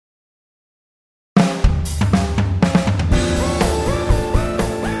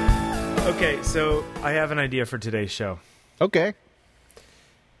Okay, so I have an idea for today's show, Okay.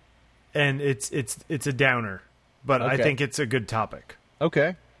 and it's a downer, but I Okay. think it's a good topic,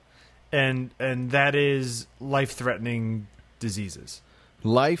 Okay. and that is life-threatening diseases,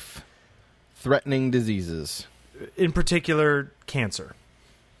 Life-threatening diseases. in particular cancer.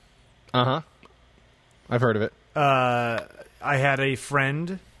 Uh-huh. I've heard of it. I had a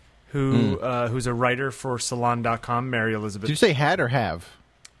friend who who's a writer for Salon.com, Mary Elizabeth. Did you say had or have?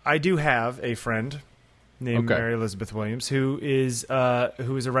 I do have a friend named Okay. Mary Elizabeth Williams who is a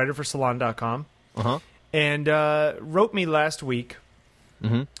writer for Salon.com, Uh-huh. and wrote me last week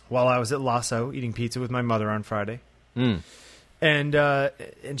Mm-hmm. while I was at Lasso eating pizza with my mother on Friday. And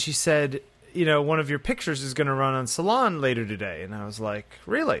she said, one of your pictures is going to run on Salon later today. And I was like,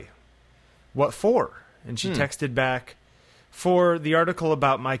 really? What for? And she texted back, for the article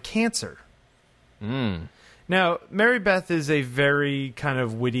about my cancer. Now, Mary Beth is a very kind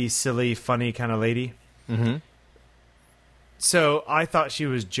of witty, silly, funny kind of lady. Mm-hmm. So I thought she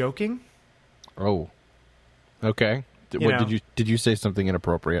was joking. Oh. Okay. Did you say something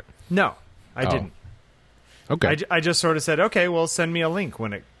inappropriate? No, I didn't. Okay. I just sort of said, okay, well, send me a link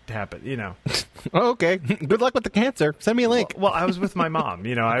when it happened, Oh, okay. Good luck with the cancer. Send me a link. Well, I was with my mom.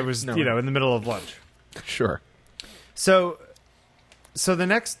 I was, No. in the middle of lunch. Sure. So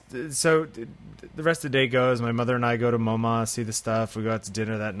the rest of the day goes. My mother and I go to MoMA, see the stuff. We go out to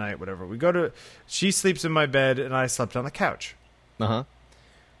dinner that night, whatever. She sleeps in my bed, and I slept on the couch. Uh-huh.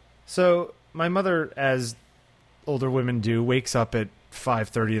 So my mother, as older women do, wakes up at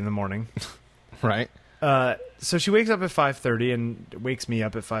 5:30 in the morning. Right. So she wakes up at 5:30 and wakes me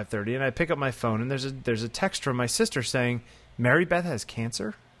up at 5:30, and I pick up my phone, and there's a text from my sister saying, Mary Beth has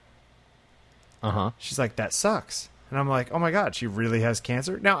cancer? Uh-huh. She's like, that sucks. And I'm like, oh my God, she really has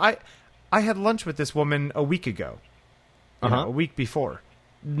cancer? Now, I had lunch with this woman a week ago, Uh-huh. a week before.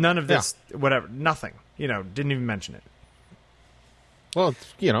 None of this, whatever, nothing, didn't even mention it. Well,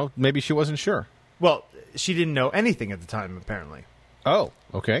 maybe she wasn't sure. Well, she didn't know anything at the time, apparently. Oh,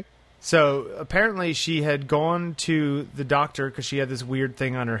 okay. So apparently she had gone to the doctor because she had this weird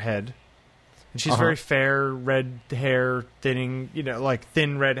thing on her head. And she's very fair, red hair, thinning, like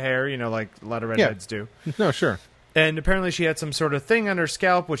thin red hair, like a lot of redheads do. No, sure. And apparently she had some sort of thing on her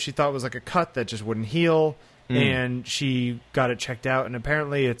scalp, which she thought was like a cut that just wouldn't heal. And she got it checked out, and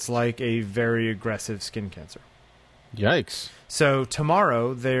apparently it's like a very aggressive skin cancer. Yikes. So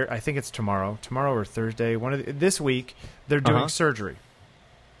tomorrow, I think it's tomorrow or Thursday, this week, they're doing surgery.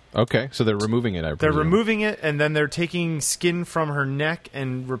 Okay, so they're removing it, I They're presume. removing it, and then they're taking skin from her neck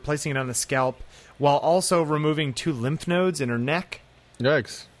and replacing it on the scalp, while also removing 2 lymph nodes in her neck,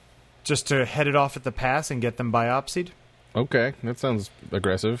 Yikes. just to head it off at the pass and get them biopsied. Okay, that sounds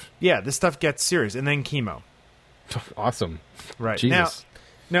aggressive. Yeah, this stuff gets serious, and then chemo. Awesome. Right. Jesus.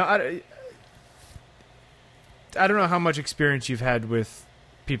 Now I don't know how much experience you've had with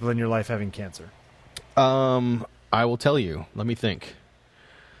people in your life having cancer. I will tell you. Let me think.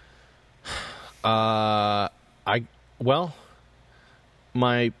 My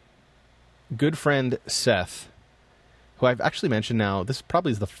good friend Seth, who I've actually mentioned now, this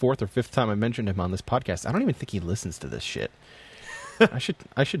probably is the 4th or 5th time I mentioned him on this podcast. I don't even think he listens to this shit. I should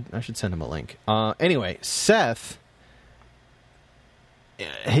send him a link. Anyway, Seth,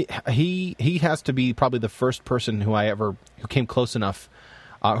 he has to be probably the first person who I ever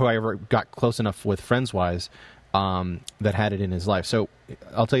got close enough with friends wise, that had it in his life. So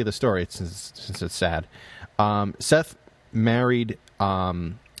I'll tell you the story since it's sad. Seth married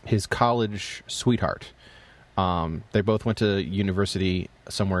his college sweetheart. They both went to university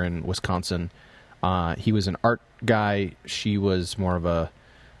somewhere in Wisconsin. He was an art guy. She was more of a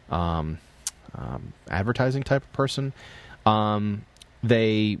advertising type of person.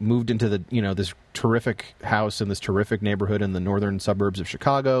 They moved into this terrific house in this terrific neighborhood in the northern suburbs of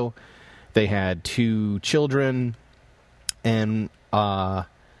Chicago. They had 2 children, and right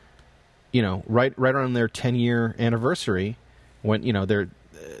around their 10-year anniversary, when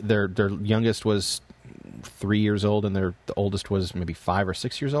their youngest was 3 years old and the oldest was maybe 5 or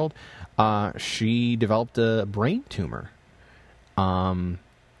 6 years old, she developed a brain tumor. And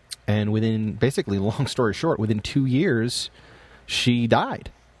basically, long story short, within 2 years, she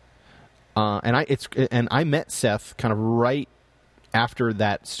died. And I met Seth kind of right after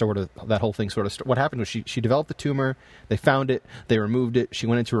that whole thing what happened was she developed the tumor. They found it. They removed it. She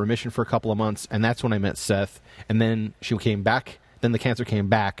went into remission for a couple of months, and that's when I met Seth. And then she came back. Then the cancer came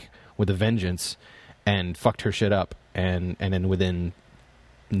back with a vengeance and fucked her shit up. And then within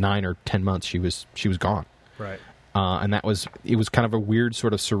 9 or 10 months, she was gone. Right. And it was kind of a weird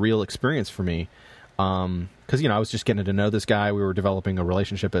sort of surreal experience for me. Because because I was just getting to know this guy. We were developing a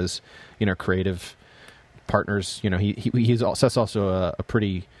relationship as creative partners. He's also a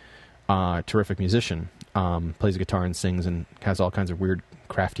pretty terrific musician. Plays guitar and sings and has all kinds of weird,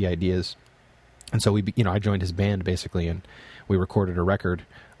 crafty ideas. And so I joined his band basically, and we recorded a record.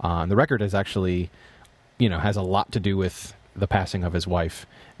 The record is actually, has a lot to do with the passing of his wife,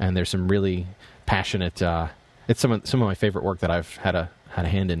 and there's some really passionate. It's some of my favorite work that I've had a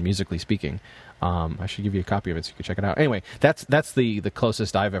hand in, musically speaking. I should give you a copy of it so you can check it out. Anyway, that's the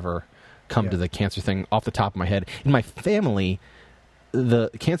closest I've ever come to the cancer thing off the top of my head. In my family, the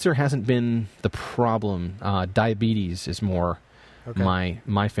cancer hasn't been the problem. Diabetes is more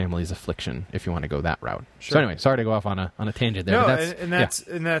my family's affliction, if you want to go that route. Sure. So anyway, sorry to go off on a tangent there. No, but that's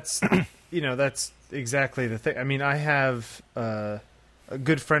that's exactly the thing. I mean, I have a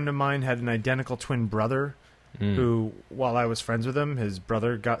good friend of mine had an identical twin brother who, while I was friends with him, his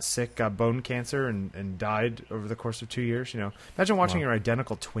brother got sick, got bone cancer, and died over the course of 2 years. Imagine watching your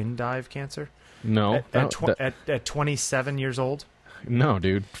identical twin die of cancer. No, at 27 years old. No,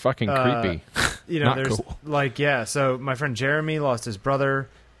 dude, fucking creepy. Not there's cool. So my friend Jeremy lost his brother.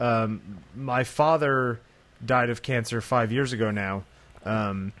 My father died of cancer 5 years ago now.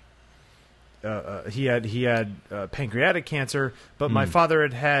 He had pancreatic cancer, but my father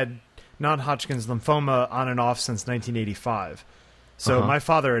had non-Hodgkin's lymphoma on and off since 1985. So my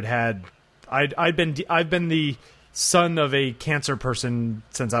father I've been the son of a cancer person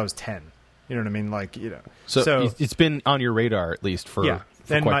since I was 10. You know what I mean? So it's been on your radar at least for quite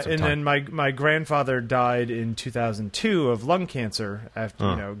some time. Then my grandfather died in 2002 of lung cancer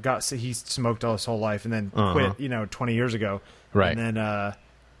after he smoked all his whole life and then quit 20 years ago. Right. And then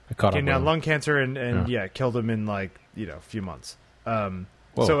came down lung cancer and killed him in a few months.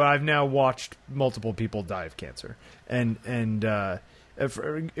 So I've now watched multiple people die of cancer, and a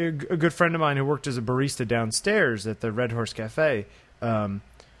good friend of mine who worked as a barista downstairs at the Red Horse Cafe.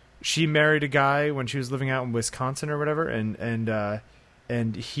 She married a guy when she was living out in Wisconsin or whatever,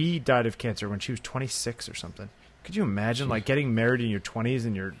 and he died of cancer when she was 26 or something. Could you imagine getting married in your 20s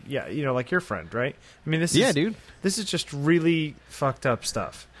and like your friend, right? I mean, this is just really fucked up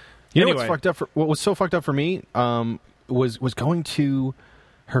stuff. Anyway. What's fucked up what was so fucked up for me was going to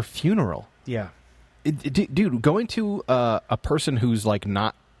her funeral. Yeah. Dude, going to a person who's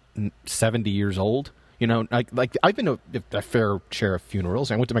not 70 years old. I've been to a fair share of funerals.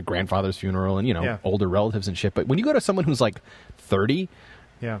 I went to my grandfather's funeral and, older relatives and shit. But when you go to someone who's 30,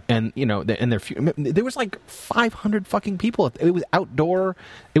 and, and there was 500 fucking people. It was outdoor.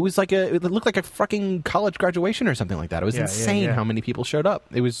 It was it looked like a fucking college graduation or something like that. It was insane how many people showed up.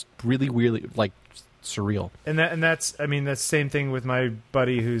 It was really weirdly, surreal. And that's the same thing with my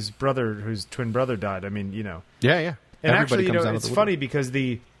buddy whose twin brother died. I mean, Yeah. And actually, it's funny because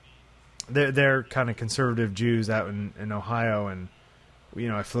they're kind of conservative Jews out in Ohio, and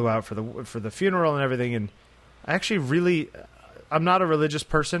I flew out for the funeral and everything, and I actually I'm not a religious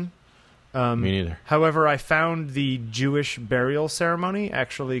person. Me neither. However, I found the Jewish burial ceremony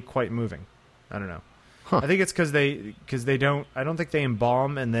actually quite moving. I don't know. I think it's because they don't. I don't think they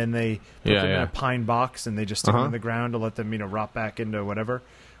embalm and then they put them in a pine box and they just stick them in the ground to let them rot back into whatever.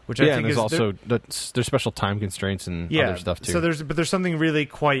 Which I think there's also there's special time constraints and other stuff too. So there's something really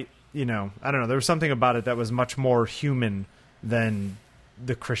quite. I don't know. There was something about it that was much more human than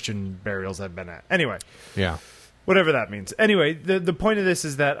the Christian burials I've been at. Anyway. Yeah. Whatever that means. Anyway, the point of this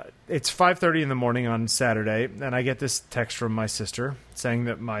is that it's 5:30 in the morning on Saturday, and I get this text from my sister saying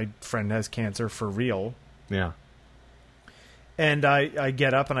that my friend has cancer for real. Yeah. And I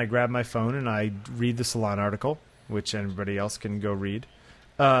get up and I grab my phone and I read the Salon article, which everybody else can go read.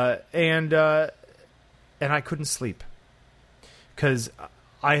 And I couldn't sleep because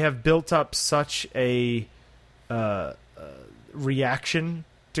I have built up such a reaction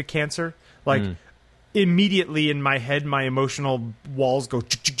to cancer. Immediately in my head, my emotional walls go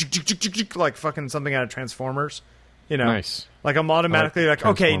like fucking something out of Transformers. Nice. I'm automatically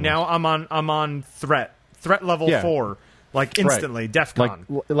okay, now I'm on threat level 4, instantly, DEFCON.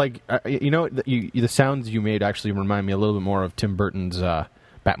 The sounds you made actually remind me a little bit more of Tim Burton's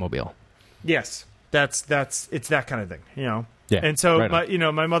Batmobile. Yes, that's it's that kind of thing, Yeah. And so right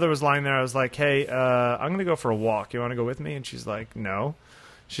my mother was lying there. I was like, hey, I'm going to go for a walk. You want to go with me? And she's like, no.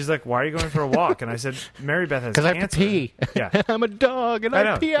 She's like, why are you going for a walk? And I said, Mary Beth has cancer. Because I have to pee. Yeah. I'm a dog and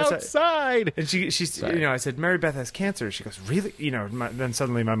I pee outside. And she's I said, Mary Beth has cancer. She goes, really? Then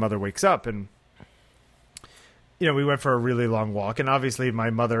suddenly my mother wakes up and, we went for a really long walk. And obviously my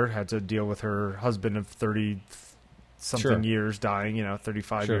mother had to deal with her husband of 30-something years dying,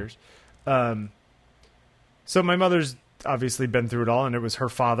 35 years. So my mother's obviously been through it all, and it was her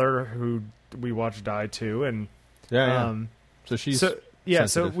father who we watched die too, and Yeah. So she's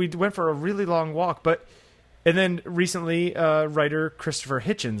sensitive. we went for a really long walk, and then recently, writer Christopher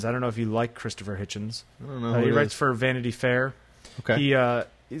Hitchens. I don't know if you like Christopher Hitchens. I don't know. He who it writes is. for Vanity Fair. Okay.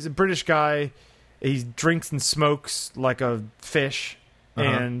 He's a British guy. He drinks and smokes like a fish,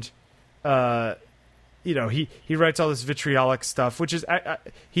 and he writes all this vitriolic stuff, which is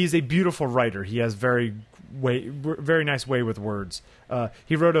he's a beautiful writer. He has very nice way with words.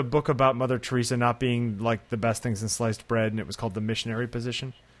 He wrote a book about Mother Teresa not being like the best things in sliced bread, and it was called The Missionary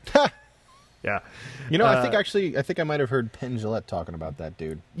Position. Yeah, I think I might have heard Penn Jillette talking about that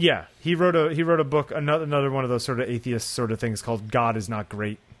dude. yeah. He wrote a book, another one of those sort of atheist sort of things called God Is Not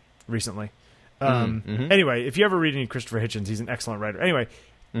Great recently. Anyway, if you ever read any Christopher Hitchens, he's an excellent writer. Anyway,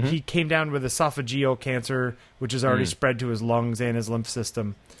 he came down with esophageal cancer, which has already spread to his lungs and his lymph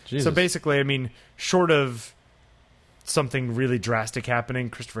system. Jesus. So basically, I mean, short of something really drastic happening,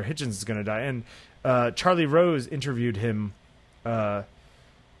 Christopher Hitchens is going to die. And Charlie Rose interviewed him a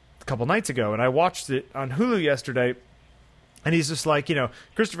couple nights ago, and I watched it on Hulu yesterday. And he's just like,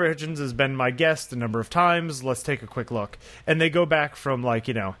 Christopher Hitchens has been my guest a number of times. Let's take a quick look. And they go back from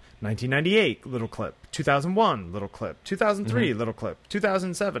 1998, little clip, 2001, little clip, 2003, little clip,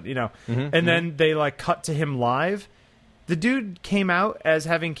 2007, and then they cut to him live. The dude came out as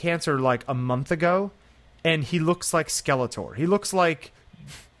having cancer a month ago, and he looks like Skeletor. He looks like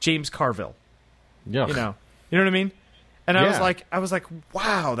James Carville. Yeah. You know what I mean? And I was like,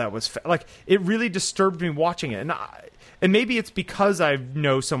 wow, that was it really disturbed me watching it. And maybe it's because I've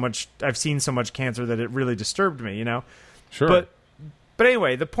seen so much cancer that it really disturbed me, Sure. But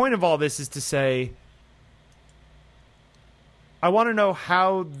anyway, the point of all this is to say, I want to know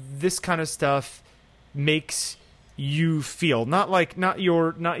how this kind of stuff makes you feel. Not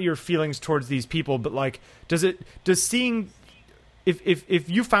your feelings towards these people, but does seeing if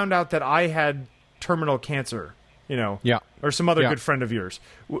you found out that I had terminal cancer, or some other good friend of yours,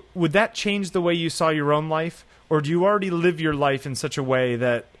 would that change the way you saw your own life? Or do you already live your life in such a way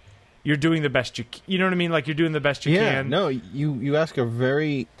that you're doing the best you know what I mean? You're doing the best you can. No, you ask a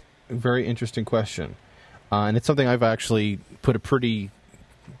very, very interesting question. And it's something I've actually put a pretty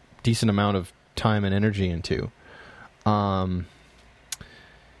decent amount of time and energy into. Let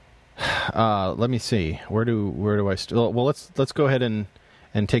me see. Where do I well, let's go ahead and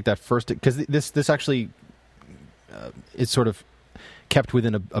take that first, because this actually is sort of kept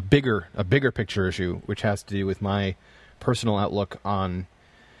within a bigger picture issue, which has to do with my personal outlook on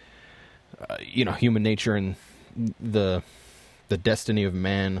human nature and the destiny of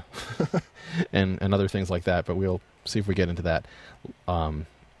man and other things like that. But we'll see if we get into that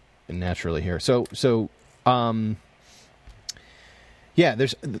naturally here. So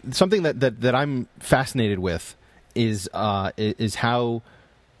there's something that I'm fascinated with is how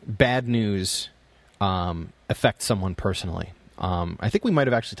bad news affects someone personally. I think we might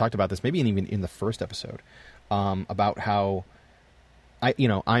have actually talked about this, maybe even in the first episode, about how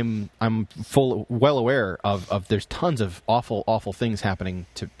I'm well aware of there's tons of awful things happening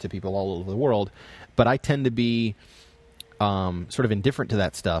to people all over the world, but I tend to be sort of indifferent to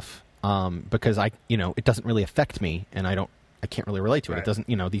that stuff because it doesn't really affect me, and I can't really relate to it. Right. It doesn't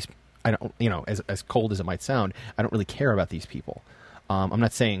as cold as it might sound, I don't really care about these people. I'm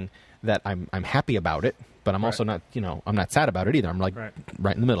not saying that I'm happy about it, but I'm also not, I'm not sad about it either. I'm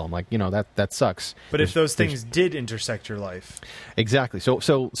right in the middle. I'm like, that sucks. But if those things did intersect your life. Exactly.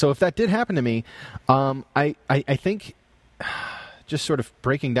 So if that did happen to me, I think just sort of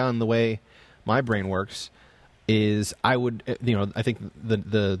breaking down the way my brain works is I would, I think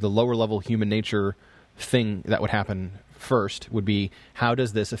the lower level human nature thing that would happen first would be, how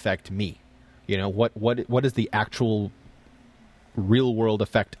does this affect me? What is the actual real world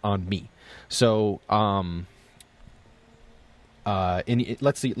effect on me? So,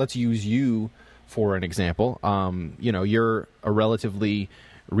 let's use you for an example. You're a relatively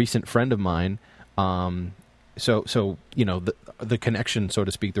recent friend of mine. So the connection, so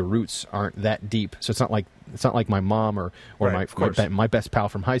to speak, the roots aren't that deep. So it's not like my mom or my best pal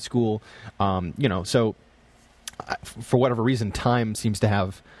from high school. So for whatever reason, time seems to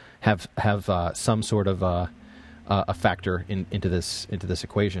have some sort of a factor into this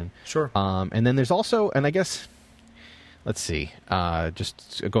equation. Sure. And then there's also, and I guess, let's see,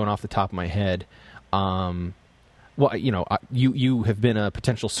 just going off the top of my head, you have been a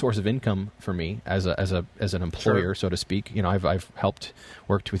potential source of income for me as an employer, sure, so to speak. I've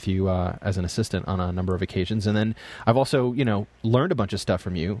worked with you as an assistant on a number of occasions, and then I've also learned a bunch of stuff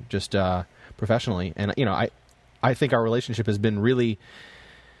from you just professionally, and I think our relationship has been really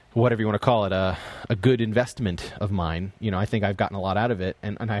whatever you want to call it, a good investment of mine. I think I've gotten a lot out of it,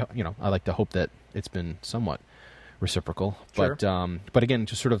 and I like to hope that it's been somewhat reciprocal. Sure. But again,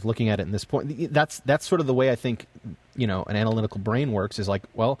 just sort of looking at it in this point, that's sort of the way I think an analytical brain works. Is like,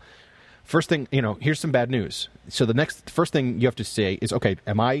 well, first thing, here's some bad news. So the first thing you have to say is, okay,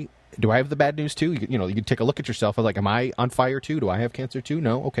 do I have the bad news too? You can take a look at yourself. Like, am I on fire too? Do I have cancer too?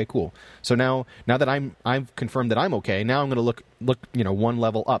 No. Okay, cool. So now that I've confirmed that I'm okay, now I'm going to look, one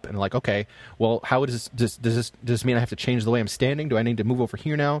level up and like, okay, well, how does this mean I have to change the way I'm standing? Do I need to move over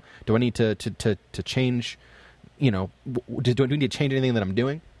here now? Do I need to change? Do I need to change anything that I'm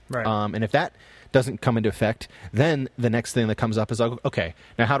doing? Right. And if that doesn't come into effect, then the next thing that comes up is like, okay,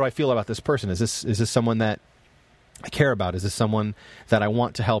 now how do I feel about this person? Is this someone that I care about? Is this someone that I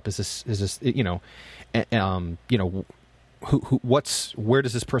want to help? Is this where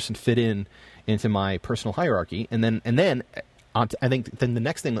does this person fit into my personal hierarchy? And then I think then the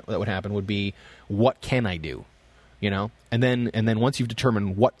next thing that would happen would be, what can I do? And then once you've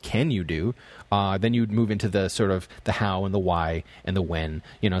determined what can you do, then you'd move into the sort of the how and the why and the when.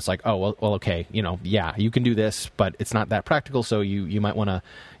 It's like, oh, well, okay, yeah, you can do this, but it's not that practical, so you might want to,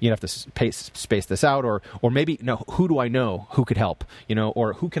 have to space this out, or maybe, who do I know who could help,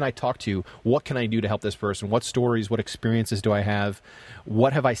 or who can I talk to? What can I do to help this person? What stories, what experiences do I have?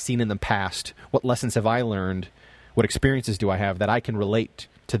 What have I seen in the past? What lessons have I learned? What experiences do I have that I can relate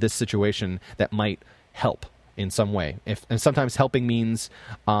to this situation that might help in some way? And sometimes helping means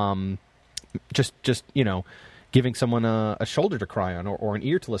just giving someone a shoulder to cry on, or an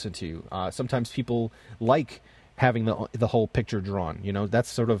ear to listen to. Sometimes people like having the whole picture drawn. That's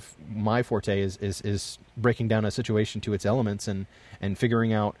sort of my forte is breaking down a situation to its elements and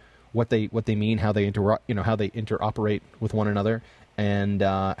figuring out what they mean, how they interoperate with one another, and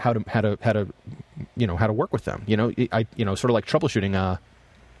how to work with them. Sort of like troubleshooting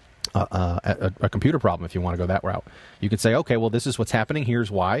a computer problem. If you want to go that route, you could say, okay, well, this is what's happening. Here's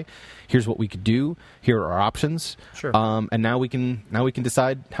why. Here's what we could do. Here are our options. Sure. And now we can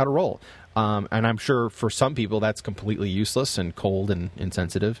decide how to roll. And I'm sure for some people that's completely useless and cold and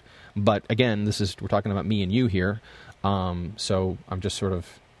insensitive. But again, we're talking about me and you here. So I'm just sort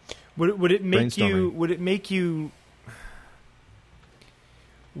of would it make you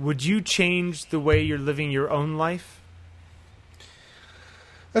would you change the way you're living your own life?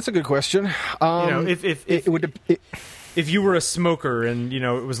 That's a good question. If you were a smoker and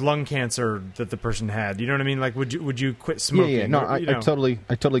it was lung cancer that the person had, you know what I mean? Like, would you quit smoking? Yeah. No, I totally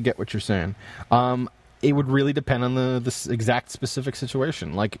get what you're saying. It would really depend on the exact specific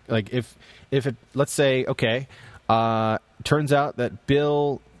situation. Like if it, let's say, okay, turns out that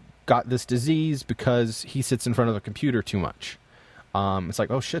Bill got this disease because he sits in front of a computer too much. It's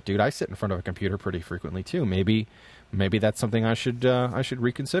like, oh shit, dude, I sit in front of a computer pretty frequently too. Maybe that's something I should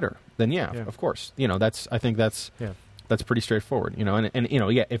reconsider. Then yeah, of course. I think that's pretty straightforward.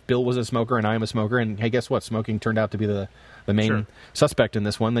 If Bill was a smoker and I am a smoker, and hey, guess what? Smoking turned out to be the main suspect in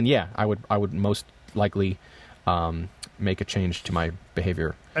this one. Then yeah, I would most likely make a change to my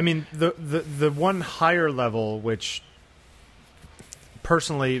behavior. I mean, the one higher level, which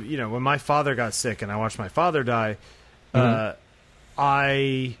personally, when my father got sick and I watched my father die,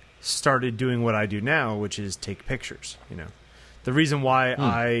 I started doing what I do now, which is take pictures. The reason why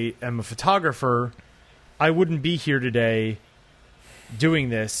I am a photographer, I wouldn't be here today doing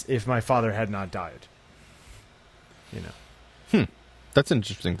this if my father had not died. That's an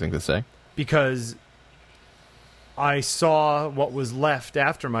interesting thing to say. Because I saw what was left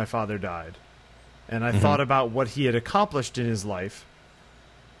after my father died, and I thought about what he had accomplished in his life,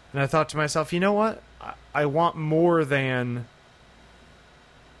 and I thought to myself, you know what? I want more than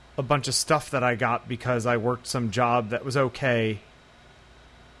a bunch of stuff that I got because I worked some job that was okay,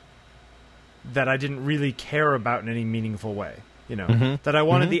 that I didn't really care about in any meaningful way. That I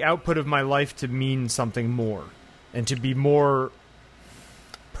wanted the output of my life to mean something more and to be more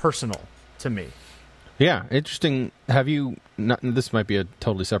personal to me. Yeah, interesting. Have you, this might be a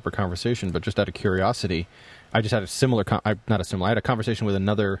totally separate conversation, but just out of curiosity, I just had I had a conversation with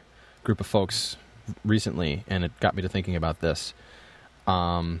another group of folks recently, and it got me to thinking about this.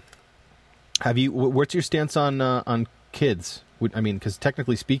 What's your stance on kids? Because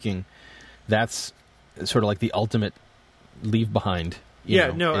technically speaking, that's sort of like the ultimate leave behind.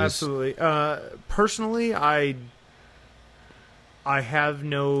 Absolutely. Personally, I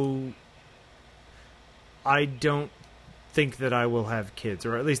don't think that I will have kids,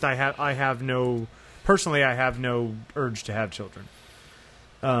 or at least I have no urge to have children.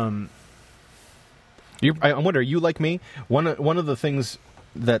 I wonder, are you like me? One of the things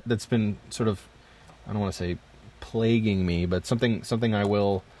that's been sort of, I don't want to say plaguing me, but something I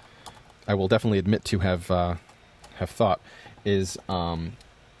will will definitely admit to have thought is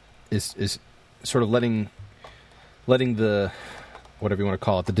sort of letting the, whatever you want to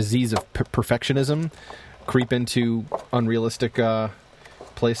call it, the disease of perfectionism creep into unrealistic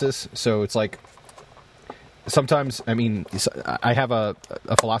places. So it's like, sometimes, I mean, I have a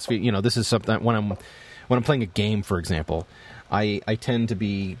philosophy. You know, this is something when I'm playing a game, for example, I tend to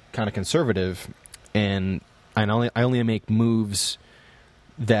be kind of conservative, and I only make moves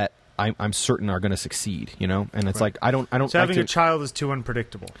that I'm certain are going to succeed. You know, and it's Right. like I don't. So having a child is too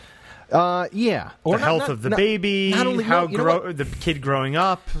unpredictable. Yeah, or The health of the baby, not only, how no, the kid growing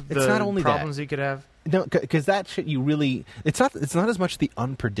up, the not only problems he could have. No, because that shit you really, it's not as much the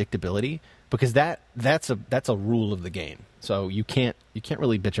unpredictability, because that's a rule of the game. So you can't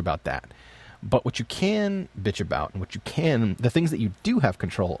really bitch about that. But what you can bitch about, and the things that you do have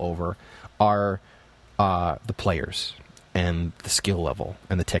control over, are the players and the skill level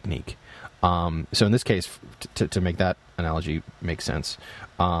and the technique. So in this case, to make that analogy make sense,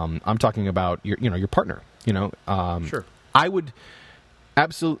 I'm talking about your partner. Sure. I would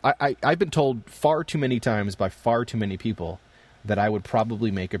absolutely. I've been told far too many times by far too many people that I would probably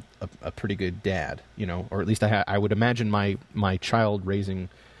make a pretty good dad. Or at least I would imagine my child raising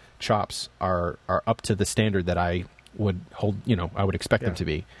chops are up to the standard that I would hold. I would expect them to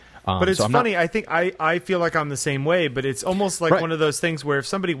be. But it's so funny. I think I feel like I'm the same way. But it's almost like one of those things where if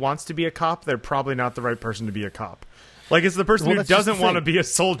somebody wants to be a cop, they're probably not the right person to be a cop. Like, it's the person who doesn't want to be a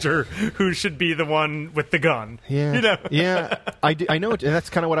soldier who should be the one with the gun. Yeah, yeah. I know, and that's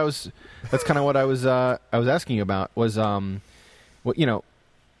kind of what I was. That's kind of what I was asking about. Was I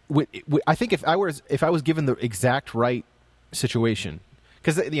think if I was given the exact right situation,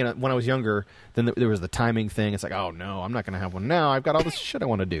 because when I was younger, then there was the timing thing. It's like, oh no, I'm not going to have one now. I've got all this shit I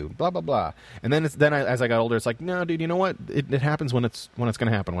want to do. Blah blah blah. And then as I got older, it's like, no, dude. You know what? It happens when it's going to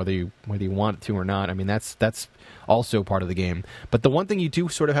happen, whether you want it to or not. I mean, that's also part of the game. But the one thing you do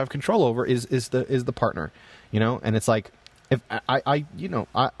sort of have control over is the partner. And it's like, if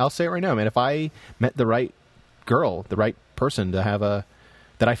I'll say it right now, man. If I met the right girl, the right person to have that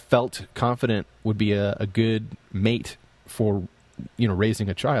I felt confident would be a good mate for raising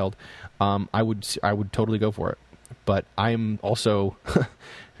a child, I would totally go for it. But I'm also,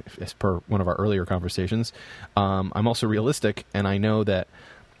 as per one of our earlier conversations, I'm also realistic, and I know that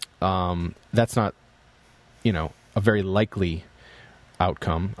that's not a very likely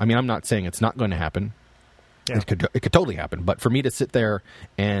outcome. I mean, I'm not saying it's not going to happen. Yeah. It could totally happen. But for me to sit there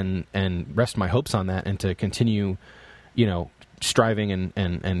and rest my hopes on that, and to continue, striving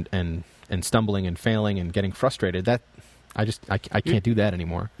and stumbling and failing and getting frustrated, that I can't do that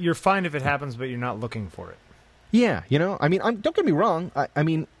anymore. You're fine if it happens, but you're not looking for it. Yeah, I mean, don't get me wrong. I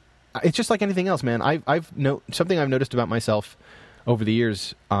mean, it's just like anything else, man. Something I've noticed about myself over the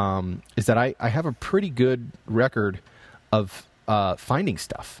years is that I have a pretty good record of finding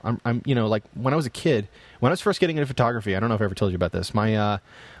stuff. I'm like when I was a kid, when I was first getting into photography. I don't know if I ever told you about this. My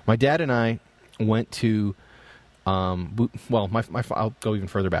dad and I went to I'll go even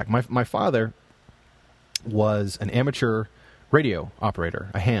further back. My father was an amateur radio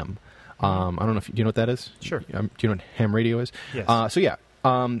operator, a ham. I don't know if do you know what that is? Sure. Do you know what ham radio is? Yes.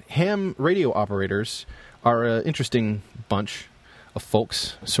 Ham radio operators are an interesting bunch of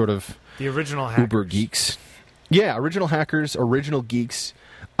folks, sort of the original hackers. Uber geeks. Yeah, original hackers, original geeks,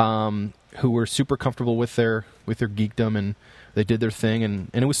 who were super comfortable with their geekdom, and they did their thing,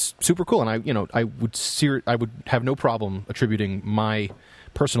 and it was super cool. And I would have no problem attributing my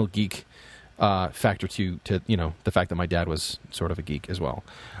personal geek factor to the fact that my dad was sort of a geek as well.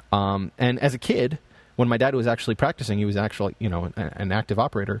 And as a kid, when my dad was actually practicing, he was actually an active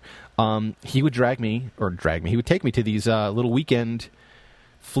operator. He would he would take me to these little weekend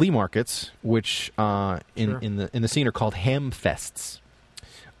flea markets, which in the scene are called ham fests.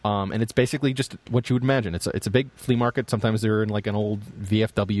 And it's basically just what you would imagine. It's a big flea market. Sometimes they're in like an old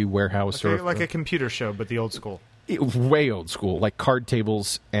VFW warehouse, like a computer show, but the old school. Way old school, like card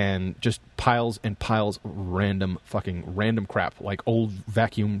tables and just piles and piles of random crap, like old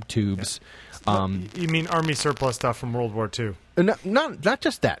vacuum tubes. Yeah. You mean army surplus stuff from World War II? Not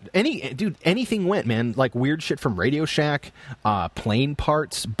just that. Anything went, man. Like weird shit from Radio Shack, plane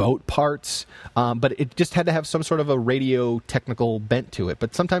parts, boat parts. But it just had to have some sort of a radio technical bent to it.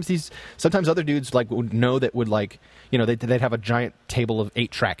 But sometimes other dudes would know that would they'd have a giant table of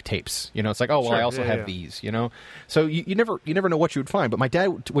 8-track tapes. It's like, oh well, I also have these. So you never know what you would find. But my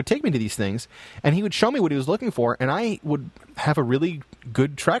dad would take me to these things, and he would show me what he was looking for, and I would have a really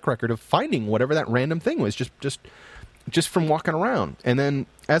good track record of finding whatever that random thing was, just from walking around. And then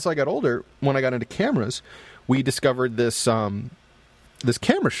as I got older, when I got into cameras, we discovered this this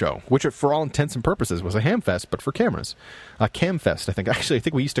camera show, which for all intents and purposes was a ham fest, but for cameras. Camfest, I think. Actually, I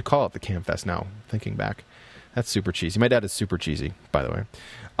think we used to call it the Camfest now, thinking back. That's super cheesy. My dad is super cheesy, by the way.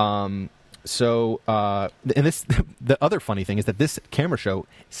 And this, the other funny thing is that this camera show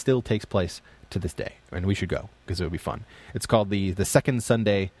still takes place to this day, and we should go because it would be fun. It's called the Second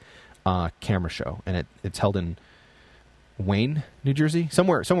Sunday Camera Show, and it's held in Wayne, New Jersey,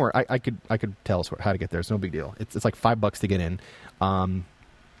 somewhere. I could tell us how to get there. It's no big deal. It's like $5 to get in,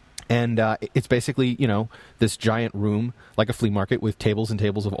 and it's basically this giant room like a flea market with tables and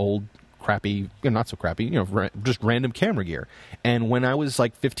tables of old, crappy, not so crappy, just random camera gear. And when I was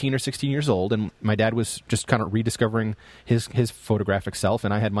like 15 or 16 years old, and my dad was just kind of rediscovering his photographic self,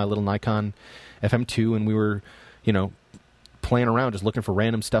 and I had my little Nikon FM2, and we were, playing around just looking for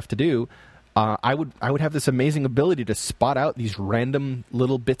random stuff to do. I would have this amazing ability to spot out these random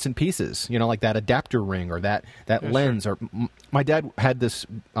little bits and pieces, like that adapter ring or that lens. Sure. Or my dad had this.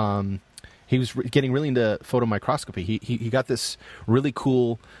 He was getting really into photomicroscopy. He got this really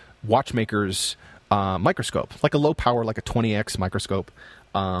cool watchmaker's microscope, like a low power, like a 20x microscope,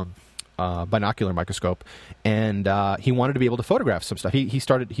 binocular microscope, and he wanted to be able to photograph some stuff.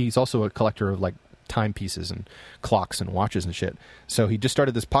 He's also a collector of like timepieces and clocks and watches and shit. So he just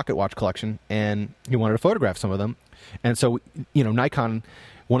started this pocket watch collection, and he wanted to photograph some of them. And so, Nikon,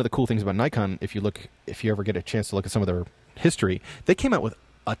 one of the cool things about Nikon, if you ever get a chance to look at some of their history, they came out with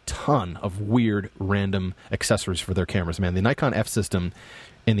a ton of weird, random accessories for their cameras, man. The Nikon F system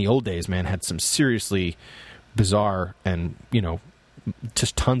in the old days, man, had some seriously bizarre and,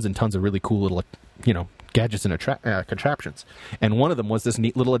 just tons and tons of really cool little, gadgets and contraptions. And one of them was this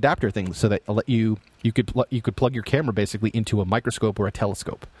neat little adapter thing, so that you could plug your camera basically into a microscope or a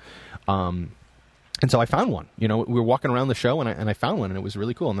telescope. And so I found one. We were walking around the show, and I found one, and it was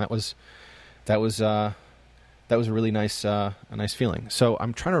really cool. And that was a really nice a nice feeling. So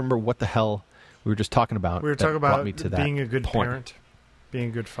I'm trying to remember what the hell we were just talking about. We were talking about me to being that a good point. parent, being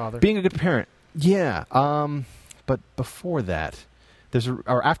a good father, being a good parent. Yeah. But before that, there's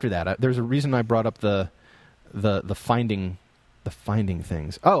a reason I brought up the finding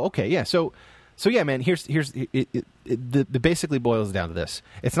things. Oh, okay, yeah. So yeah, man. Here's it basically boils down to this.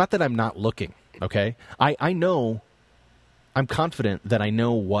 It's not that I'm not looking. Okay, I know. I'm confident that I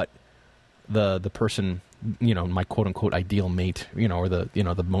know what the person, my quote unquote ideal mate, or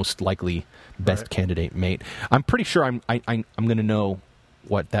the most likely best candidate mate. I'm pretty sure I'm going to know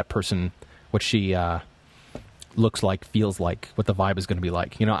what that person, what she looks like, feels like, what the vibe is going to be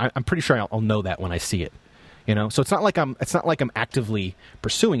like. I'm pretty sure I'll know that when I see it. So it's not like I'm actively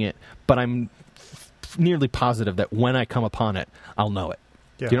pursuing it, but I'm nearly positive that when I come upon it, I'll know it.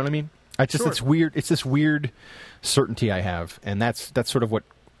 Yeah. Do you know what I mean? It's weird. It's this weird certainty I have, and that's sort of what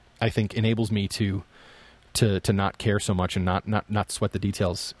I think enables me to not care so much and not sweat the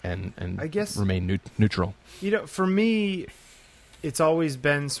details and I guess remain neutral. For me, it's always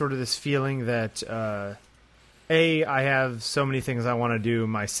been sort of this feeling that I have so many things I want to do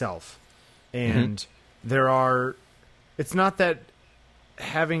myself, and it's not that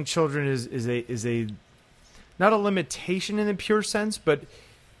having children is a not a limitation in the pure sense, but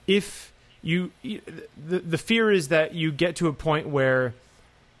if the fear is that you get to a point where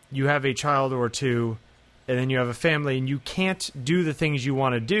you have a child or two, and then you have a family, and you can't do the things you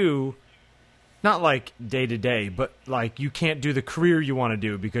want to do, not like day to day, but like you can't do the career you want to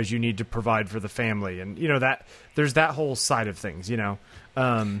do because you need to provide for the family, and that there's that whole side of things, Yeah,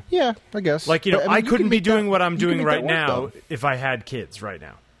 I guess. Like I couldn't be doing what I'm doing right now if I had kids right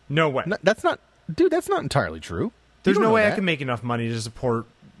now. No way. No, that's not entirely true. There's no way I can make enough money to support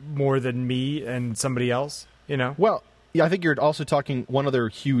more than me and somebody else. Well, yeah, I think you're also talking. One other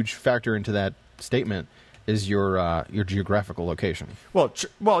huge factor into that statement is your geographical location.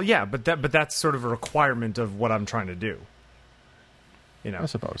 Well, yeah, but that's sort of a requirement of what I'm trying to do. I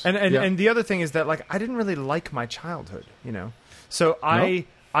suppose. And the other thing is that I didn't really like my childhood. So I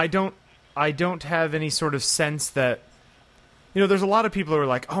don't have any sort of sense that there's a lot of people who are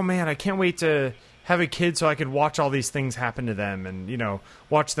like, oh man, I can't wait to have a kid so I could watch all these things happen to them and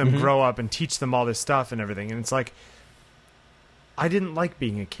watch them grow up and teach them all this stuff and everything. And it's like, I didn't like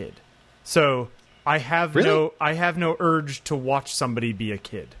being a kid, so I have no urge to watch somebody be a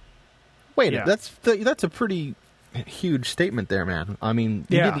kid. Wait, that's a pretty huge statement there, man. I mean,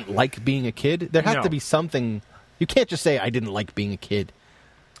 you didn't like being a kid. There has to be something. You can't just say I didn't like being a kid.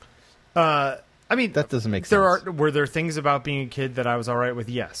 I mean, that doesn't make sense. Were there things about being a kid that I was all right with?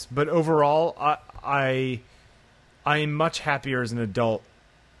 Yes, but overall, I am much happier as an adult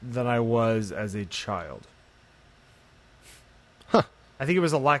than I was as a child. Huh. I think it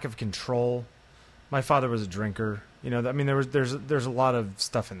was a lack of control. My father was a drinker, I mean, there's a lot of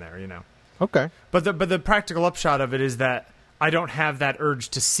stuff in there, Okay. But the practical upshot of it is that I don't have that urge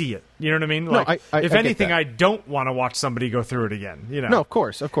to see it. You know what I mean? No, Like, I if get anything, that. I don't want to watch somebody go through it again. No, of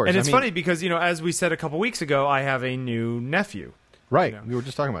course. And it's funny because as we said a couple weeks ago, I have a new nephew. Right. We were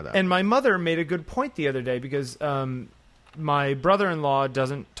just talking about that. And my mother made a good point the other day because my brother-in-law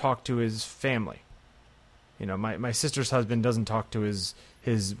doesn't talk to his family. My sister's husband doesn't talk to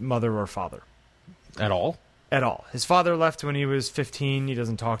his mother or father. At all? At all. His father left when he was 15. He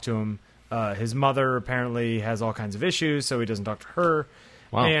doesn't talk to him. His mother apparently has all kinds of issues, so he doesn't talk to her.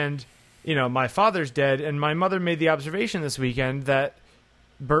 Wow. And, my father's dead, and my mother made the observation this weekend that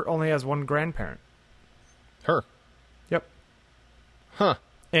Bert only has one grandparent. Her. Yep. Huh.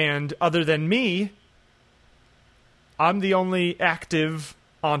 And other than me, I'm the only active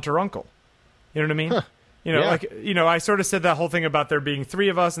aunt or uncle. You know what I mean? Huh. Yeah. I sort of said that whole thing about there being 3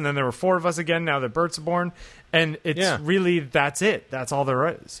 of us, and then there were 4 of us again now that Bert's born. And it's really, that's it. That's all there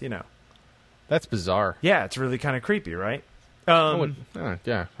is, That's bizarre. Yeah, it's really kind of creepy, right? I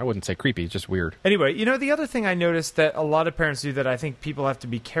wouldn't say creepy, it's just weird. Anyway, the other thing I noticed that a lot of parents do that I think people have to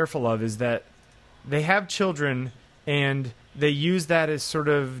be careful of is that they have children and they use that as sort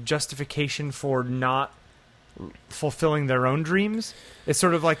of justification for not fulfilling their own dreams. It's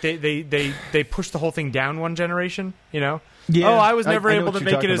sort of like they push the whole thing down one generation, Yeah, Oh, I was never I know able what to you're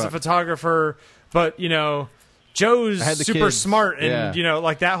make it talking as a about. photographer, but, Joe's I had the super kids. smart and, Yeah.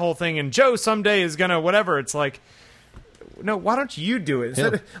 like that whole thing. And Joe someday is going to whatever. It's like, no, why don't you do it?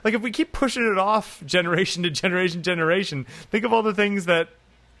 Instead, like, if we keep pushing it off generation to generation, think of all the things that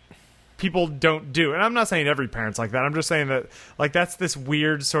people don't do. And I'm not saying every parent's like that. I'm just saying that, like, that's this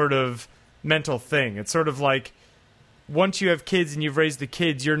weird sort of mental thing. It's sort of like once you have kids and you've raised the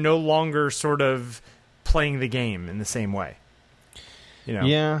kids, you're no longer sort of playing the game in the same way.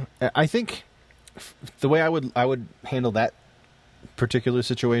 Yeah, I think the way I would handle that particular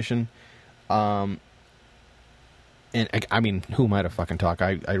situation, and I mean, who am I to fucking talk?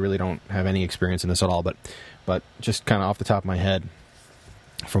 I really don't have any experience in this at all, but just kind of off the top of my head,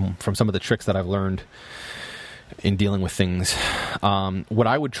 from some of the tricks that I've learned in dealing with things, what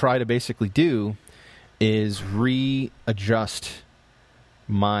I would try to basically do is readjust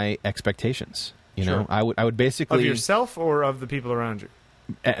my expectations. Sure. I would basically Of yourself or of the people around you?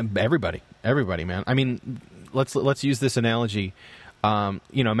 Everybody, man. I mean, let's use this analogy.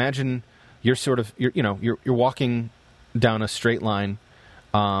 Imagine you're walking down a straight line,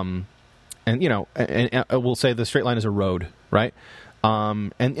 and we'll say the straight line is a road, right?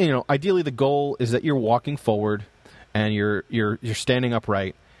 Ideally the goal is that you're walking forward and you're standing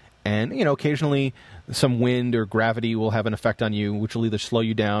upright, and occasionally some wind or gravity will have an effect on you, which will either slow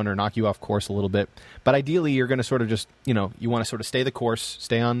you down or knock you off course a little bit. But ideally, you're going to sort of just, you want to sort of stay the course,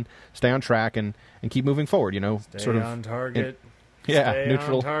 stay on track, and keep moving forward. Stay sort of on target. Stay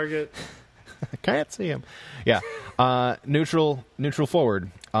neutral on target. I can't see him. Yeah, neutral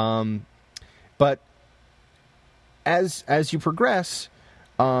forward. But as you progress,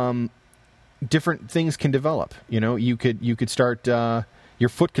 different things can develop. You could start. Your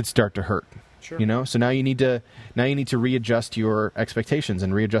foot could start to hurt. Sure. So now you need to readjust your expectations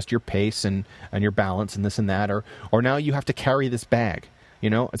and readjust your pace and your balance and this and that, or now you have to carry this bag.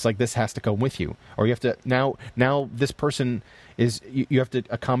 It's like this has to come with you, or you have to now this person is you have to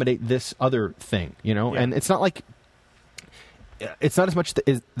accommodate this other thing. And it's not like it's not as much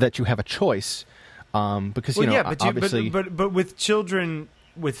that you have a choice, because obviously, but with children,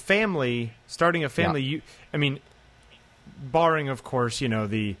 with family, starting a family, barring of course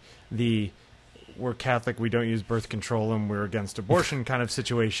the we're Catholic, we don't use birth control, and we're against abortion kind of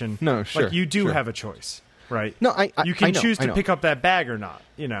situation. No, sure. Like, you do sure. have a choice, right? No, you can choose to know. pick up that bag or not.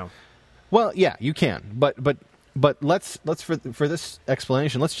 Well, yeah, you can, but let's for this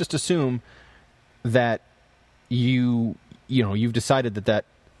explanation, let's just assume that you've decided that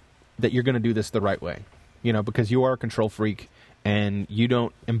you're going to do this the right way, because you are a control freak and you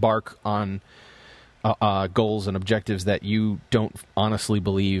don't embark on goals and objectives that you don't honestly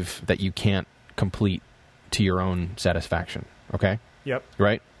believe that you can't complete to your own satisfaction. Okay? Yep.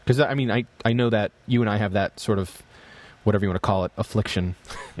 Right? Because, I know that you and I have that sort of, whatever you want to call it, affliction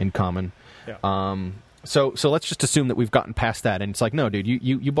in common. Yeah. So let's just assume that we've gotten past that, and it's like, no, dude,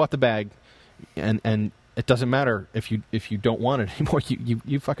 you bought the bag, and it doesn't matter if you don't want it anymore.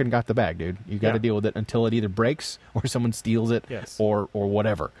 You fucking got the bag, dude. You got to deal with it until it either breaks or someone steals it, yes, or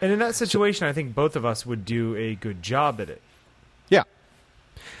whatever. And in that situation, I think both of us would do a good job at it. Yeah,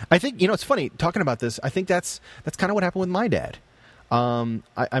 I think it's funny talking about this. I think that's kind of what happened with my dad.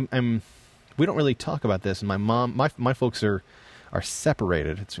 We don't really talk about this, and my mom, my folks are are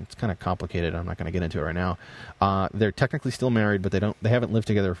separated. It's kind of complicated. I'm not going to get into it right now. They're technically still married, but they haven't lived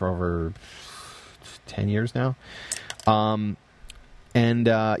together for over 10 years now.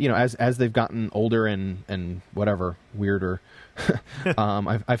 As they've gotten older and whatever, weirder,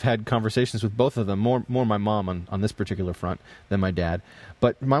 I've had conversations with both of them, more my mom on this particular front than my dad.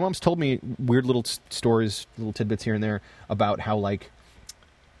 But my mom's told me weird little stories, little tidbits here and there about how, like,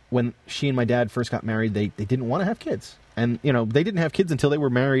 when she and my dad first got married, they didn't want to have kids. And, they didn't have kids until they were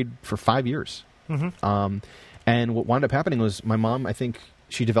married for 5 years. Mm-hmm. And what wound up happening was my mom, I think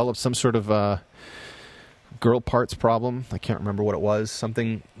she developed some sort of girl parts problem. I can't remember what it was.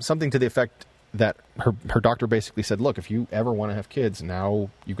 Something to the effect that her doctor basically said, look, if you ever want to have kids, now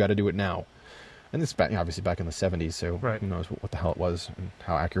you've got to do it now. And this is obviously back in the 70s, so Who knows what the hell it was and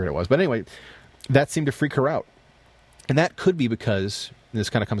how accurate it was. But anyway, that seemed to freak her out. And that could be because, this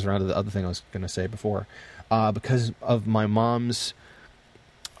kind of comes around to the other thing I was going to say before, because of my mom's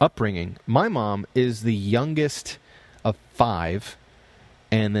upbringing. My mom is the youngest of 5,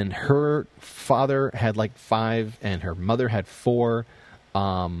 and then her father had like 5, and her mother had 4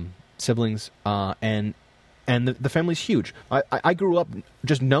 siblings, and the family's huge. I grew up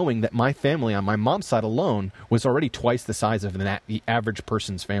just knowing that my family on my mom's side alone was already twice the size of the average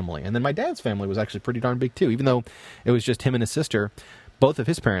person's family. And then my dad's family was actually pretty darn big too, even though it was just him and his sister. Both of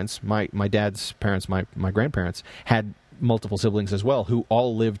his parents, my dad's parents, my grandparents, had multiple siblings as well, who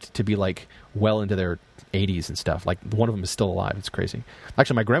all lived to be like well into their 80s and stuff. Like, one of them is still alive. It's crazy.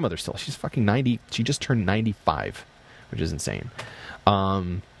 Actually, my grandmother's still. She's fucking 90. She just turned 95, which is insane.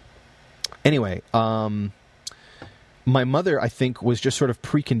 Anyway, my mother, I think, was just sort of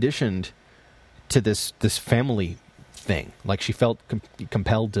preconditioned to this and thing. Like, she felt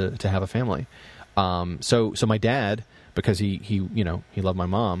compelled to have a family. So my dad, because he loved my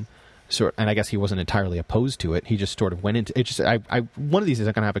mom, and I guess he wasn't entirely opposed to it. He just sort of went into it. One of these days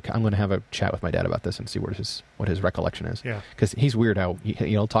I'm going to have a chat with my dad about this and see what his recollection is. Yeah, because he's weird. How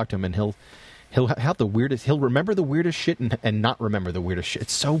I'll talk to him and he'll have the weirdest. He'll remember the weirdest shit and not remember the weirdest shit.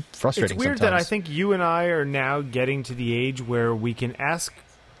 It's so frustrating. It's weird sometimes. that I think you and I are now getting to the age where we can ask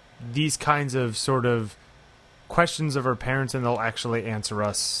these kinds of sort of questions of our parents and they'll actually answer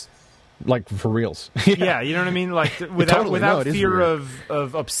us. Like, for reals. Yeah, you know what I mean? Like, without fear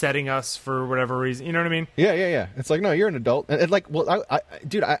of upsetting us for whatever reason. You know what I mean? Yeah. It's like, no, you're an adult. And like, well,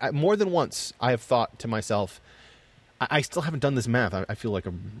 dude, more than once I have thought to myself, I still haven't done this math. I feel like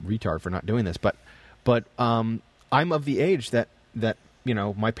a retard for not doing this, but I'm of the age that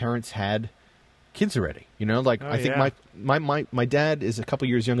my parents had kids already. I think my dad is a couple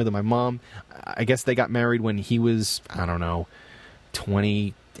years younger than my mom. I guess they got married when he was, I don't know,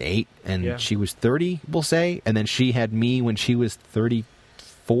 28, and she was 30, we'll say, and then she had me when she was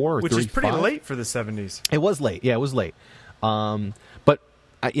 34 or which 35. is pretty late for the 70s. It was late. Yeah, it was late. But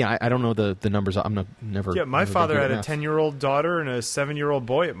I don't know the numbers. I'm never. Yeah, my father had a 10-year-old daughter and a 7-year-old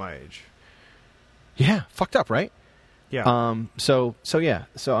boy at my age. Yeah, fucked up, right? Yeah. So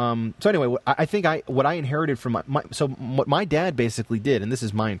anyway, I think what I inherited from what my dad basically did, and this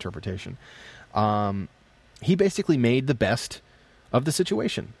is my interpretation. He basically made the best of the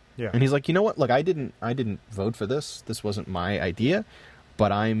situation. Yeah. And he's like, you know what? Look, I didn't vote for this. This wasn't my idea,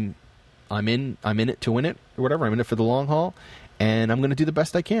 but I'm in it to win it or whatever. I'm in it for the long haul, and I'm going to do the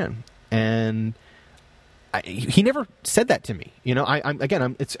best I can. And he never said that to me.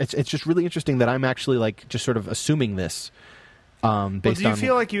 It's just really interesting that I'm actually like just sort of assuming this. Do you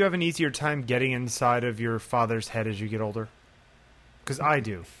feel like you have an easier time getting inside of your father's head as you get older? Because I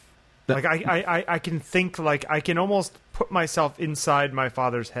do. Like, I can think, like, I can almost put myself inside my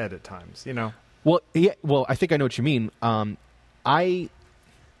father's head at times, Well, yeah. Well, I think I know what you mean. I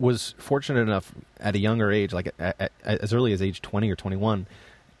was fortunate enough at a younger age, like as early as age 20 or 21,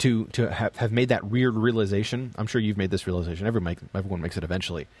 to have made that weird realization. I'm sure you've made this realization. Everyone makes it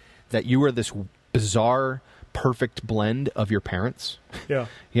eventually. That you were this bizarre, perfect blend of your parents. Yeah.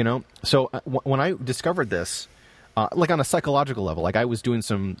 So when I discovered this, like on a psychological level, like I was doing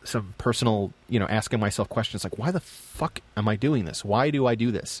some personal, asking myself questions like, why the fuck am I doing this? Why do I do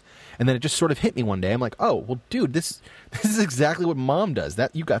this? And then it just sort of hit me one day. I'm like, oh, well, dude, this is exactly what mom does.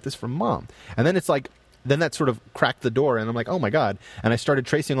 That you got this from mom. And then it's like, then that sort of cracked the door, and I'm like, oh my God. And I started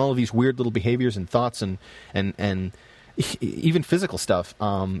tracing all of these weird little behaviors and thoughts and even physical stuff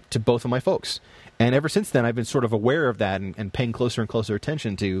to both of my folks. And ever since then, I've been sort of aware of that and paying closer and closer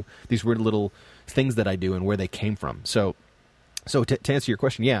attention to these weird little things that I do and where they came from. So to answer your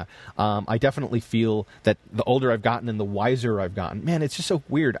question, yeah, I definitely feel that the older I've gotten and the wiser I've gotten, man, it's just so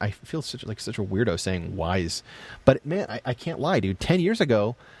weird. I feel such a weirdo saying wise. But, man, I can't lie, dude. 10 years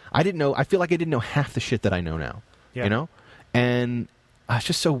ago, I feel like I didn't know half the shit that I know now. Yeah. and it's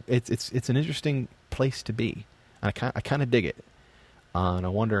just so it's an interesting place to be. I kind of dig it, and I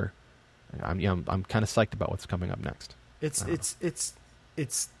wonder. I'm kind of psyched about what's coming up next. It's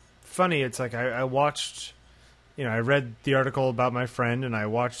funny. It's like I watched, I read the article about my friend, and I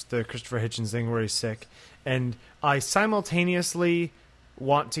watched the Christopher Hitchens thing where he's sick, and I simultaneously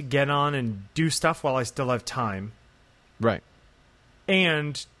want to get on and do stuff while I still have time, right?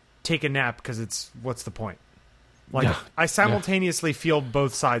 And take a nap because what's the point? Like Yeah. I simultaneously feel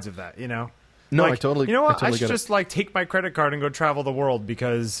both sides of that. No, like, I totally. You know what? I totally should get just like take my credit card and go travel the world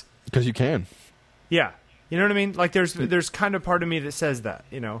because you can. Yeah. You know what I mean? Like there's kind of part of me that says that,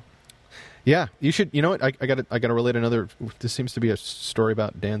 Yeah, you should. You know what? I got to relate another. This seems to be a story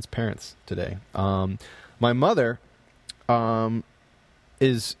about Dan's parents today. My mother,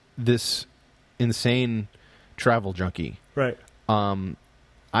 is this insane travel junkie. Right.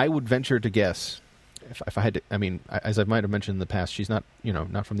 I would venture to guess, if I had to. I mean, as I might have mentioned in the past, she's not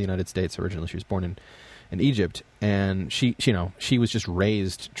not from the United States originally. She was born in Egypt, and she was just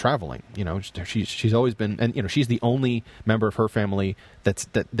raised traveling. She's always been, and she's the only member of her family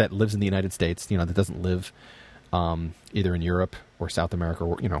that lives in the United States. That doesn't live either in Europe or South America,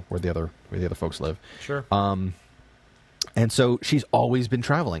 or where the other folks live. Sure. And so she's always been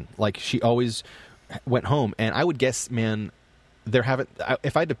traveling. Like she always went home, and I would guess, man, if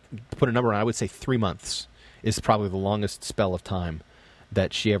I had to put a number on, I would say 3 months is probably the longest spell of time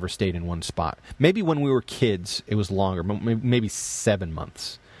that she ever stayed in one spot. Maybe when we were kids, it was longer, maybe 7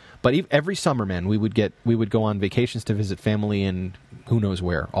 months. But every summer, man, we would go on vacations to visit family in who knows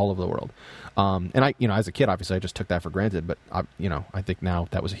where, all over the world. And I, as a kid, obviously, I just took that for granted. But I think now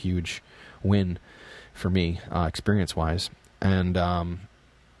that was a huge win for me, experience-wise. And what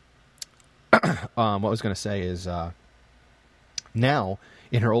I was going to say is, now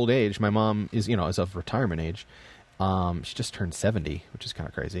in her old age, my mom is of retirement age. She just turned 70, which is kind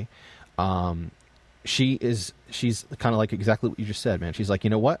of crazy. She's kind of like exactly what you just said, man. She's like, you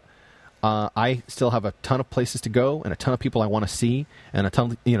know what? I still have a ton of places to go and a ton of people I want to see and a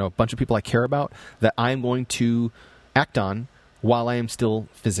ton, a bunch of people I care about that I'm going to act on while I am still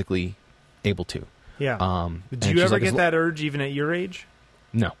physically able to. Yeah. Do and you ever like, get that urge even at your age?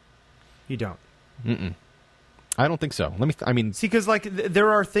 No. You don't? Mm-mm. I don't think so. See, because like there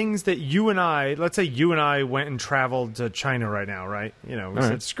are things that let's say you and I went and traveled to China right now, right? We said,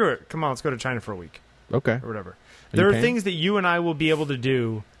 right. Screw it. Come on, let's go to China for a week. Okay. Or whatever. Are There you are paying? things that you and I will be able to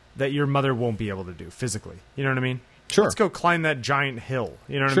do that your mother won't be able to do physically. You know what I mean? Sure. Let's go climb that giant hill.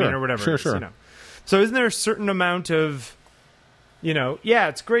 You know what Sure. I mean? Or whatever. Sure, it is, sure. So isn't there a certain amount of, yeah,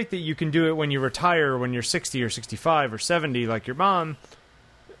 it's great that you can do it when you retire, when you're 60 or 65 or 70 like your mom,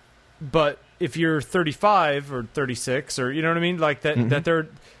 but if you're 35 or 36 or, you know what I mean? Like that,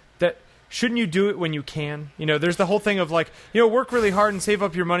 that shouldn't you do it when you can? There's the whole thing of like, work really hard and save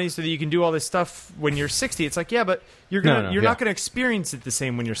up your money so that you can do all this stuff when you're 60. It's like, yeah, but you're not going to experience it the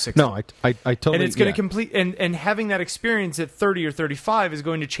same when you're 60. No, I totally. And it's going to complete, and having that experience at 30 or 35 is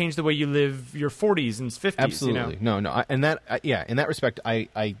going to change the way you live your 40s and 50s. Absolutely. No. In that respect,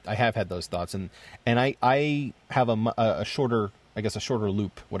 I have had those thoughts, and I have a shorter, I guess, a shorter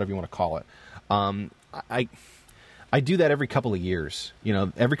loop, whatever you want to call it. I do that every couple of years.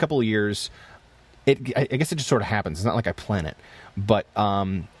 Every couple of years, I guess it just sort of happens. It's not like I plan it, but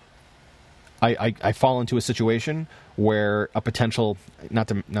I fall into a situation where a potential, not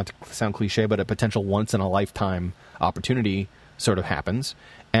to sound cliche, but a potential once in a lifetime opportunity sort of happens,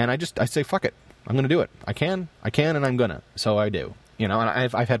 and I say fuck it, I'm going to do it. I can, and I'm gonna. So I do. And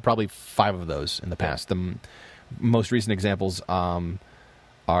I've had probably 5 of those in the past. The most recent examples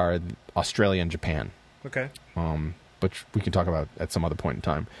are Australia and Japan. Okay. Which we can talk about at some other point in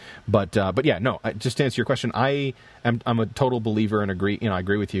time. But yeah, no. Just to answer your question, I'm a total believer and agree. I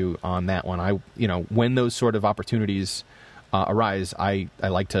agree with you on that one. When those sort of opportunities arise, I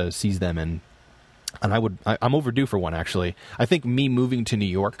like to seize them, and I'm overdue for one, actually. I think me moving to New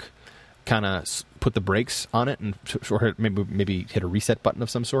York kind of put the brakes on it and or maybe hit a reset button of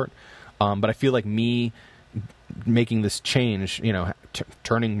some sort. But I feel like me making this change,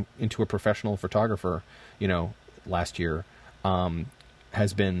 turning into a professional photographer, last year,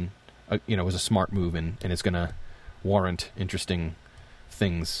 has been, was a smart move, and it's going to warrant interesting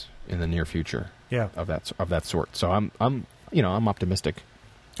things in the near future. Yeah. Of that sort. So I'm optimistic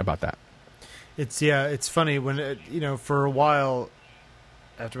about that. It's funny when for a while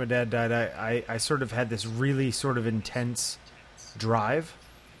after my dad died, I sort of had this really sort of intense drive.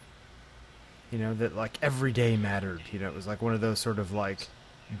 That like every day mattered. It was like one of those sort of like,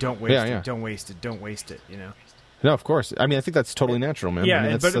 don't waste it, don't waste it, don't waste it. No, of course. I think that's totally natural, man.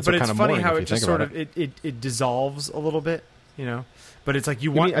 Yeah, that's but it's kind of funny boring how if you it just think sort about of it dissolves a little bit. you know. But it's like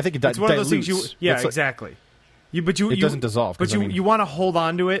you I want. mean, I think it it's one of those things. dilutes. Yeah, It's like- exactly. It doesn't dissolve, But 'cause, I mean- you want to hold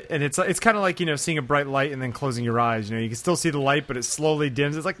on to it, and it's kind of like, you know, seeing a bright light and then closing your eyes. You know, you can still see the light, but it slowly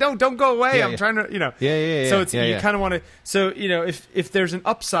dims. It's like, no, don't go away. Yeah, I'm trying to, you know. Yeah. So it's yeah, you yeah. kind of want to. So, you know, if there's an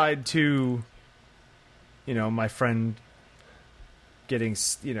upside to, you know, my friend getting,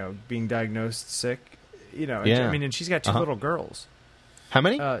 you know, being diagnosed sick, you know, Yeah. I mean, and she's got two little girls. How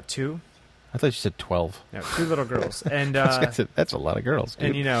many? 2. I thought you said 12. No, 2 little girls, and That's a lot of girls, dude.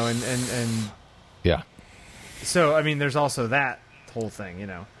 and you know, and yeah. so I mean, there's also that whole thing, you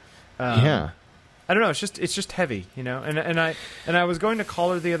know. Yeah. I don't know. It's just heavy, you know. And I was going to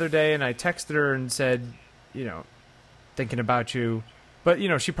call her the other day, and I texted her and said, you know, thinking about you, but you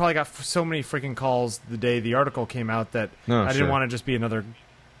know, she probably got so many freaking calls the day the article came out that No, I sure. didn't want to just be another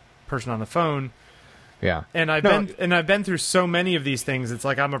person on the phone. Yeah. And I've been through so many of these things. It's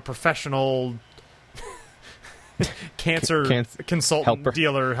like I'm a professional cancer consultant, helper.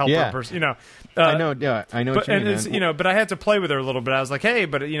 dealer, helper Yeah. person. You know, I know. Yeah, I know But what you and mean. it's, man. you know, but I had to play with her a little bit. I was like, hey,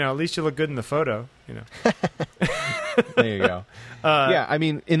 but you know, at least you look good in the photo. You know. There you go. Yeah, I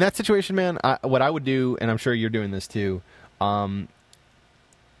mean, in that situation, man, what I would do, and I'm sure you're doing this too,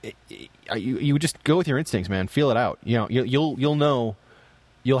 you would just go with your instincts, man. Feel it out. You know, you'll know,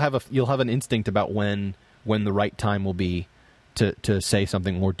 you'll have an instinct about when the right time will be to say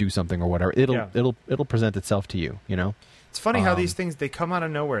something or do something or whatever. It'll present itself to you. You know. It's funny how these things, they come out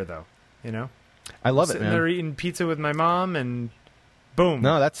of nowhere, though. You know, I love it, sitting man. there eating pizza with my mom, and boom.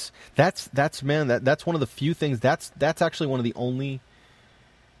 No, that's man. That's one of the few things. That's actually one of the only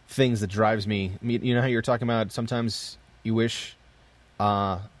things that drives me. You know how you're talking about sometimes you wish,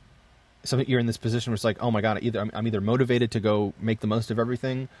 you're in this position where it's like, oh my god, I'm either motivated to go make the most of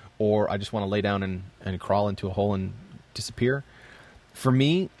everything, or I just want to lay down and crawl into a hole and disappear. For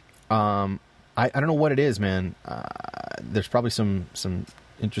me, I don't know what it is, man. There's probably some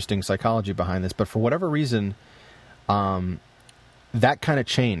interesting psychology behind this, but for whatever reason, that kind of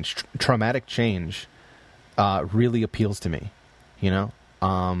change, traumatic change, really appeals to me. You know,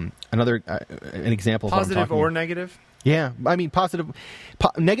 an example of Positive what I'm talking or about. negative? Yeah, I mean,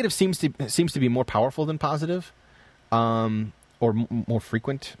 negative seems to be more powerful than positive, or more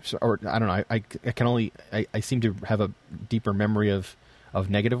frequent. Or I don't know. I seem to have a deeper memory of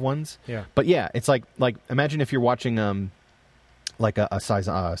negative ones. Yeah. But yeah, it's like imagine if you're watching like a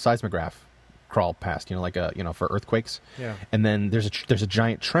seismograph crawl past, you know, for earthquakes. Yeah. And then there's a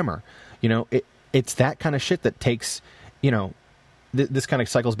giant tremor. You know, it's that kind of shit that takes, you know, this kind of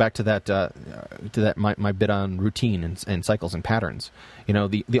cycles back to that my bit on routine and cycles and patterns. You know,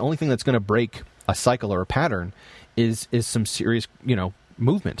 the only thing that's going to break a cycle or a pattern is some serious, you know,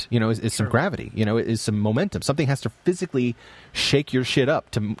 movement. You know, is some gravity. You know, is some momentum. Something has to physically shake your shit up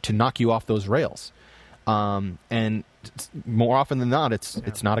to knock you off those rails. And more often than not,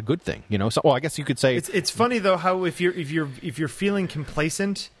 it's not a good thing. You know, so I guess you could say It's funny though how if you're feeling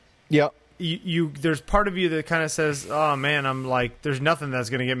complacent, yeah. you there's part of you that kind of says, oh man, I'm like, there's nothing that's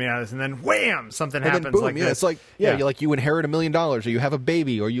going to get me out of this, and then wham, something And happens then boom, like yeah, this. it's like you like you inherit $1 million, or you have a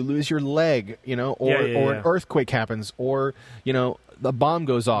baby, or you lose your leg, you know, or an earthquake happens, or you know, the bomb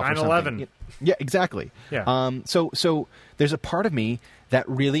goes off. 9/11. Yeah, exactly. Yeah. So there's a part of me that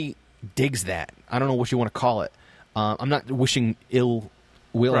really digs that. I don't know what you want to call it. I'm not wishing ill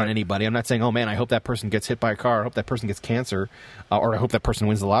will on anybody. I'm not saying, oh man, I hope that person gets hit by a car. I hope that person gets cancer, or I hope that person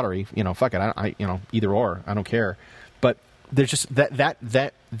wins the lottery. You know, fuck it. I you know, either or. I don't care. But there's just that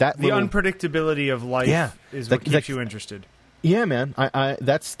the little, unpredictability of life is what keeps you interested. Yeah, man.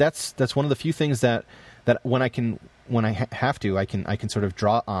 That's one of the few things that when I have to, I can sort of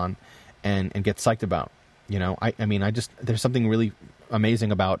draw on and get psyched about. You know, I mean, there's something really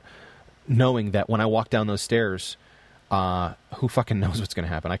amazing about knowing that when I walk down those stairs, who fucking knows what's going to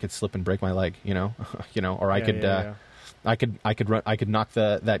happen? I could slip and break my leg, you know, or I could knock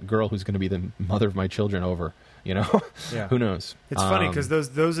that girl who's going to be the mother of my children over, you know. Yeah. Who knows? It's funny because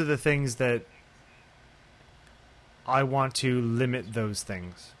those are the things that I want to limit. Those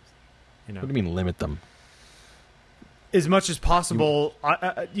things, you know. What do you mean limit them? As much as possible,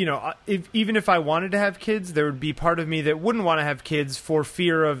 even if I wanted to have kids, there would be part of me that wouldn't want to have kids for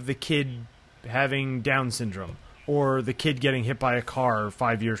fear of the kid having Down syndrome or the kid getting hit by a car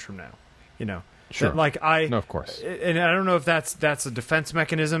 5 years from now. You know, sure. No, of course. And I don't know if that's a defense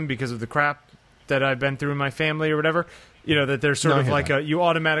mechanism because of the crap that I've been through in my family or whatever. You know, that there's sort of like you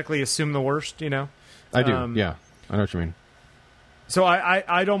automatically assume the worst. You know, I do. Yeah, I know what you mean. So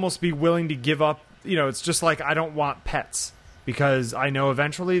I'd almost be willing to give up. You know, it's just like I don't want pets because I know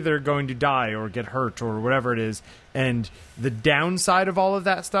eventually they're going to die or get hurt or whatever it is. And the downside of all of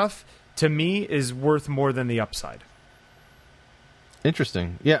that stuff, to me, is worth more than the upside.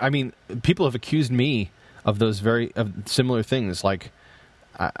 Interesting. Yeah, I mean, people have accused me of those of similar things. Like,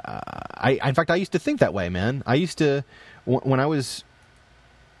 in fact, I used to think that way, man. I used to, when I was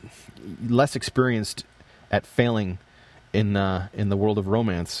less experienced at failing in the world of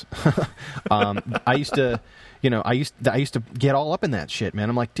romance, I used to, I used to get all up in that shit, man.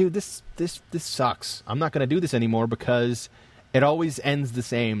 I'm like, dude, this sucks. I'm not going to do this anymore because it always ends the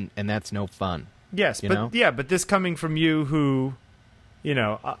same, and that's no fun. Yes, but this coming from you, who,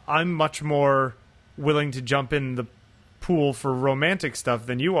 I'm much more willing to jump in the pool for romantic stuff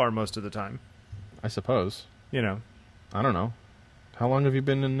than you are most of the time. I suppose. I don't know. How long have you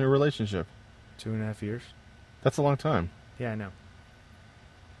been in a relationship? 2.5 years. That's a long time. Yeah, I know.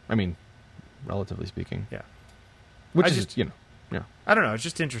 I mean, relatively speaking. Yeah. Which is, yeah. I don't know. It's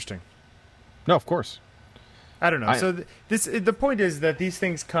just interesting. No, of course. I don't know. So the point is that these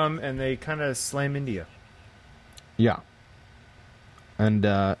things come and they kind of slam into you. Yeah. And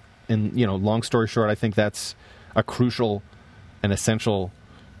long story short, I think that's a crucial and essential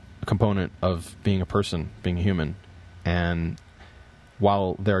component of being a person, being a human. And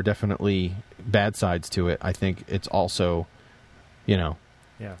while there are definitely bad sides to it, I think it's also, the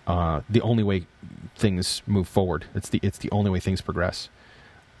only way things move forward. It's the only way things progress.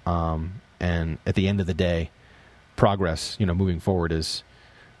 And at the end of the day, progress, moving forward is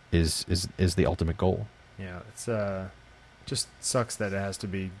the ultimate goal. Yeah, it's just sucks that it has to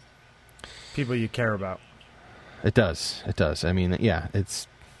be people you care about. It does. I mean, yeah, it's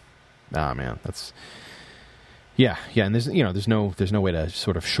man, that's and there's no way to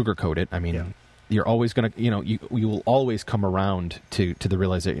sort of sugarcoat it. I mean, you're always going to, you will always come around to the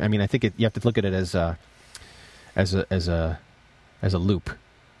realization. I mean, I think you have to look at it as a loop,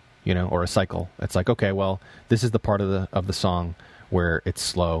 or a cycle. It's like, okay, well, this is the part of the song where it's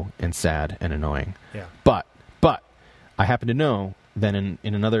slow and sad and annoying. Yeah. But I happen to know that in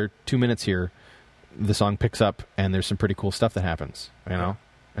another 2 minutes here, the song picks up and there's some pretty cool stuff that happens, and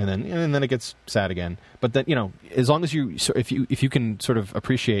then it gets sad again. But then, as long as if you can sort of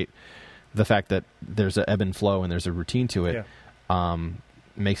appreciate the fact that there's an ebb and flow and there's a routine to it,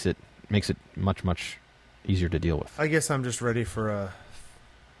 makes it much, much easier to deal with. I guess I'm just ready for a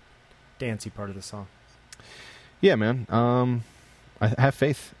dancey part of the song. Yeah, man. I have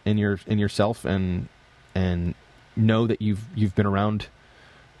faith in yourself and know that you've been around,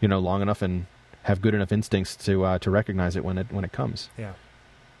 long enough and have good enough instincts to recognize it when it comes. Yeah.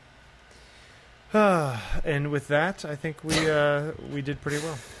 And with that, I think we did pretty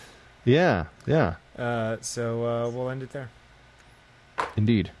well. Yeah. So we'll end it there.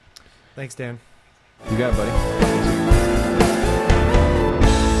 Indeed. Thanks, Dan. You got it, buddy.